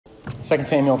2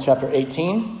 Samuel chapter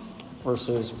 18,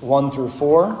 verses 1 through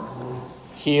 4.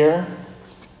 Hear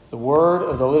the word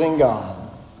of the living God.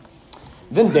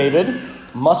 Then David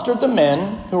mustered the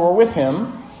men who were with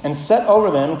him and set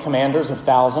over them commanders of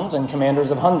thousands and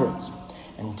commanders of hundreds.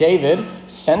 And David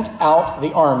sent out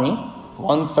the army,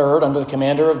 1/3 under the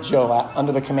command of Joab, and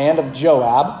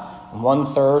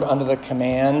 1/3 under the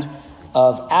command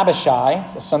of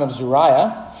Abishai, the son of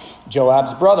Zeruiah,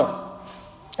 Joab's brother,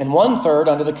 and 1/3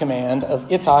 under the command of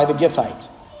Ittai the Gittite.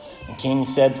 The king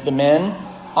said to the men,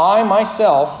 I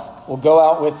myself will go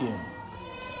out with you.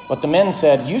 But the men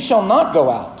said, You shall not go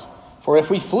out, for if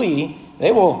we flee,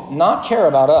 they will not care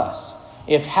about us.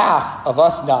 If half of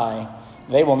us die,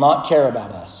 they will not care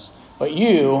about us. But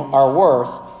you are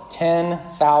worth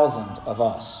 10,000 of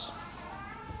us.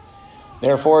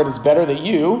 Therefore, it is better that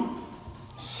you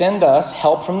send us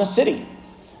help from the city.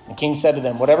 The king said to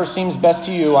them, Whatever seems best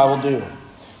to you, I will do.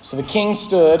 So the king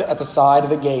stood at the side of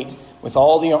the gate while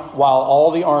all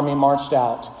the army marched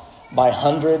out by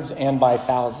hundreds and by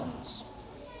thousands.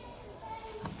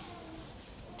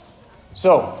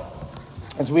 So,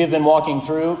 as we have been walking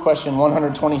through question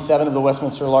 127 of the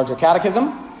Westminster Larger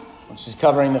Catechism, which is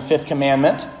covering the fifth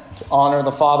commandment, to honor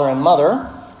the father and mother,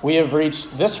 we have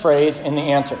reached this phrase in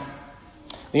the answer.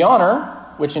 The honor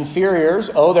which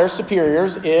inferiors owe their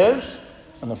superiors is,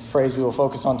 and the phrase we will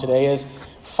focus on today is,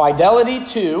 fidelity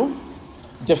to,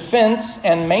 defense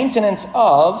and maintenance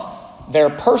of their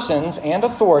persons and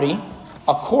authority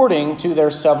according to their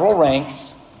several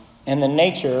ranks and the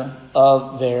nature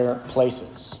of their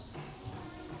places.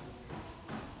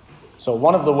 So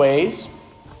one of the ways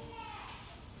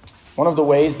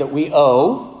that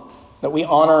we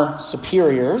honor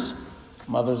superiors,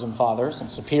 mothers and fathers and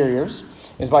superiors,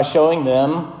 is by showing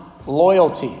them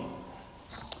loyalty.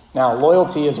 Now,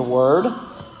 loyalty is a word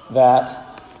that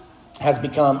has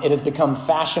become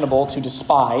fashionable to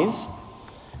despise.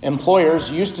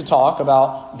 Employers used to talk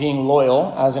about being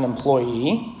loyal as an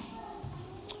employee,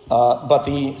 but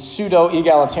the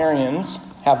pseudo-egalitarians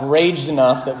have raged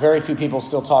enough that very few people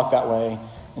still talk that way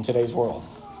in today's world.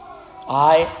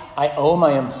 I owe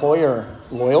my employer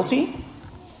loyalty?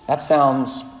 That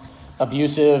sounds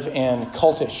abusive and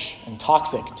cultish and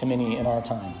toxic to many in our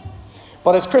time.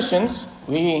 But as Christians,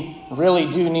 we really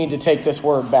do need to take this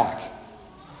word back.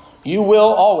 You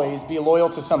will always be loyal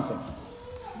to something.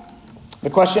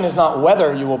 The question is not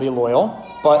whether you will be loyal,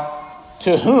 but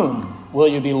to whom will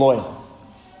you be loyal?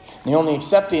 The only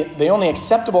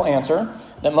acceptable answer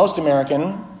that most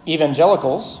American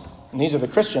evangelicals, and these are the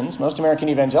Christians, most American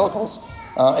evangelicals,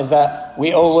 is that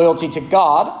we owe loyalty to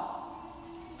God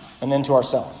and then to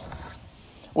ourselves.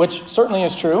 Which certainly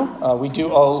is true. We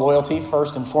do owe loyalty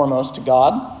first and foremost to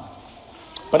God.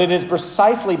 But it is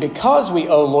precisely because we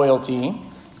owe loyalty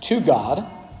to God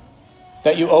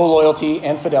that you owe loyalty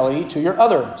and fidelity to your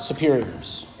other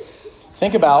superiors.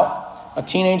 Think about a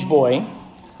teenage boy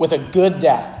with a good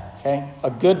dad, okay? A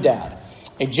good dad.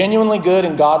 A genuinely good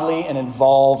and godly and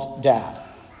involved dad.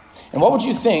 And what would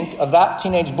you think of that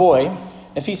teenage boy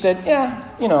if he said,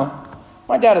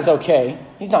 my dad is okay.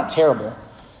 He's not terrible.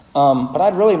 But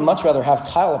I'd really much rather have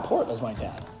Kyle Laporte as my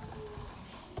dad.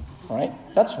 All right?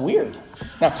 That's weird.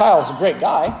 Now, Kyle's a great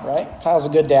guy, right? Kyle's a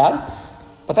good dad.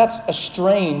 But that's a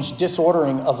strange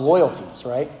disordering of loyalties,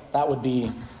 right? That would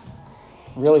be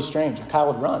really strange. And Kyle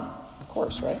would run, of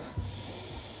course, right?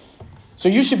 So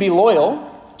you should be loyal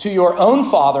to your own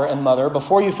father and mother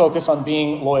before you focus on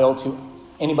being loyal to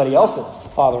anybody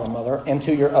else's father and mother and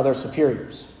to your other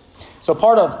superiors. So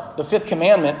part of the fifth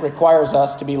commandment requires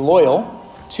us to be loyal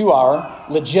to our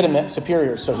legitimate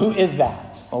superiors. So who is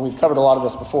that? Well, we've covered a lot of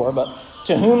this before, but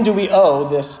to whom do we owe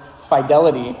this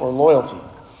fidelity or loyalty?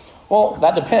 Well,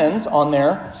 that depends on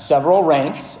their several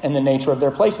ranks and the nature of their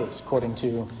places, according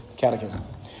to the Catechism.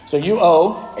 So you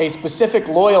owe a specific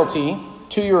loyalty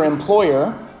to your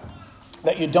employer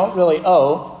that you don't really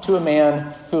owe to a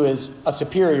man who is a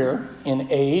superior in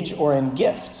age or in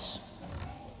gifts.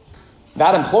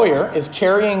 That employer is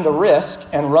carrying the risk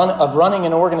of running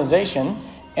an organization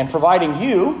and providing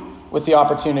you with the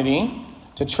opportunity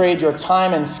to trade your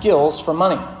time and skills for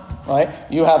money, right?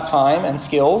 You have time and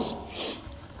skills,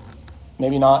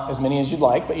 maybe not as many as you'd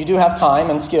like, but you do have time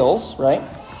and skills, right?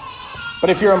 But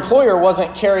if your employer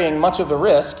wasn't carrying much of the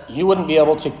risk, you wouldn't be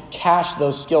able to cash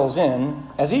those skills in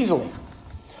as easily.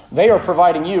 They are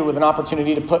providing you with an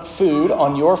opportunity to put food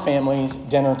on your family's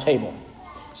dinner table.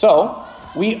 So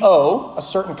we owe a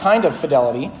certain kind of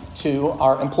fidelity to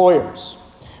our employers,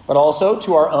 but also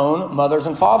to our own mothers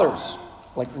and fathers,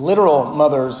 like literal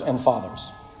mothers and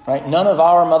fathers, right? None of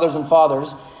our mothers and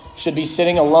fathers should be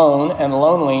sitting alone and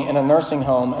lonely in a nursing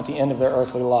home at the end of their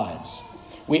earthly lives.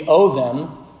 We owe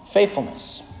them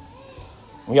faithfulness.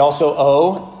 We also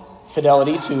owe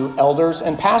fidelity to elders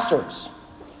and pastors.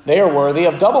 They are worthy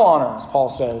of double honor, as Paul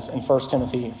says in 1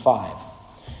 Timothy 5.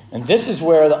 And this is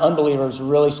where the unbelievers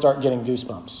really start getting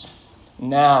goosebumps.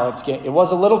 Now it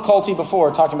was a little culty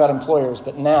before, talking about employers,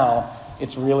 but now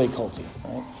it's really culty,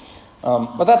 right?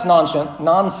 But that's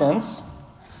nonsense,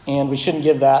 and we shouldn't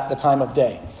give that the time of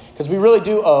day. Because we really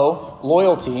do owe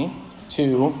loyalty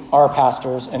to our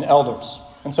pastors and elders.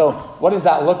 And so what does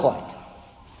that look like?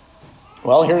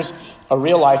 Well, here's a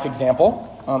real-life example,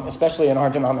 especially in our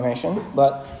denomination.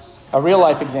 But a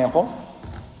real-life example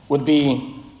would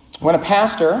be when a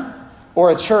pastor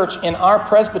or a church in our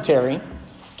presbytery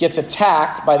gets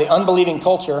attacked by the unbelieving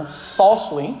culture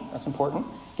falsely, that's important,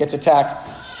 gets attacked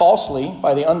falsely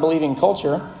by the unbelieving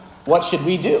culture, what should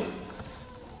we do?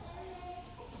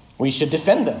 We should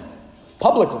defend them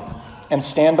publicly and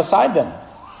stand beside them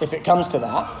if it comes to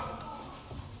that.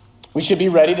 We should be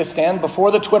ready to stand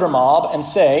before the Twitter mob and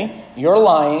say, you're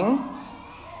lying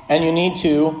and you need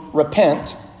to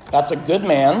repent. That's a good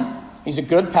man. He's a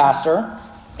good pastor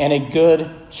and a good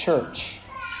church.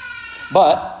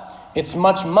 But it's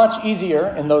much, much easier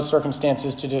in those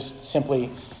circumstances to just simply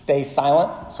stay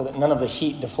silent so that none of the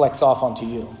heat deflects off onto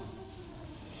you.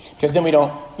 Because then we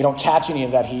don't catch any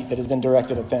of that heat that has been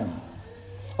directed at them.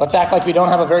 Let's act like we don't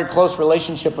have a very close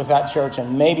relationship with that church,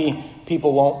 and maybe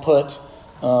people won't put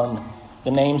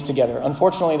the names together.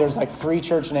 Unfortunately, there's like 3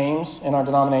 church names in our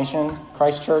denomination: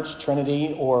 Christ Church,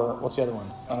 Trinity, or what's the other one?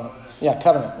 I don't know. Yeah,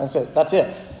 Covenant. That's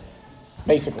it,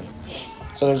 basically.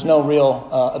 So there's no real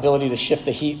ability to shift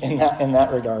the heat in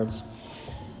that regards.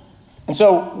 And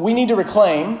so we need to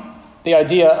reclaim the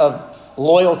idea of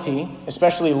loyalty,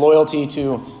 especially loyalty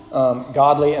to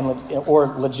godly or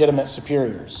legitimate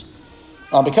superiors.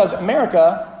 Because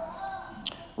America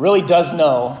really does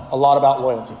know a lot about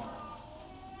loyalty.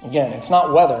 Again, it's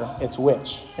not whether, it's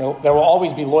which. There will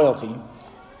always be loyalty.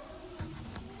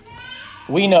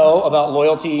 We know about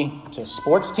loyalty to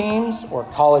sports teams or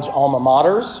college alma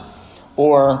maters,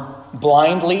 or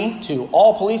blindly to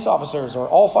all police officers or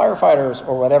all firefighters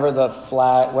or whatever the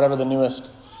flag, whatever the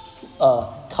newest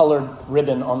colored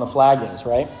ribbon on the flag is,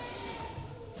 right?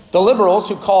 The liberals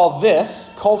who call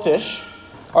this cultish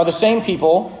are the same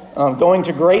people going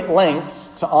to great lengths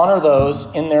to honor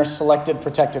those in their selected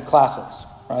protected classes,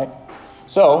 right?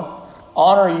 So,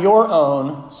 honor your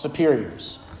own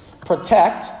superiors.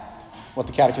 Protect, what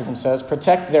the Catechism says,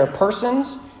 protect their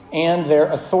persons and their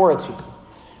authority.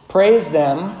 Praise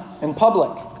them in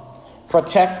public.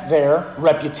 Protect their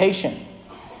reputation.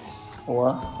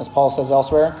 Or, as Paul says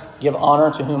elsewhere, give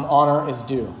honor to whom honor is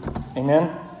due.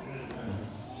 Amen?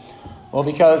 Well,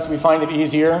 because we find it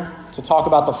easier to talk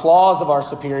about the flaws of our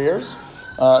superiors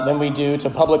than we do to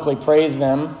publicly praise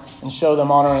them and show them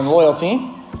honor and loyalty,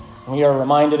 we are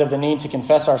reminded of the need to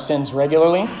confess our sins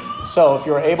regularly. So, if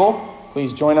you are able,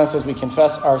 please join us as we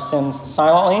confess our sins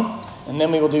silently. And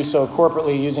then we will do so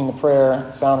corporately using the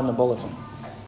prayer found in the bulletin.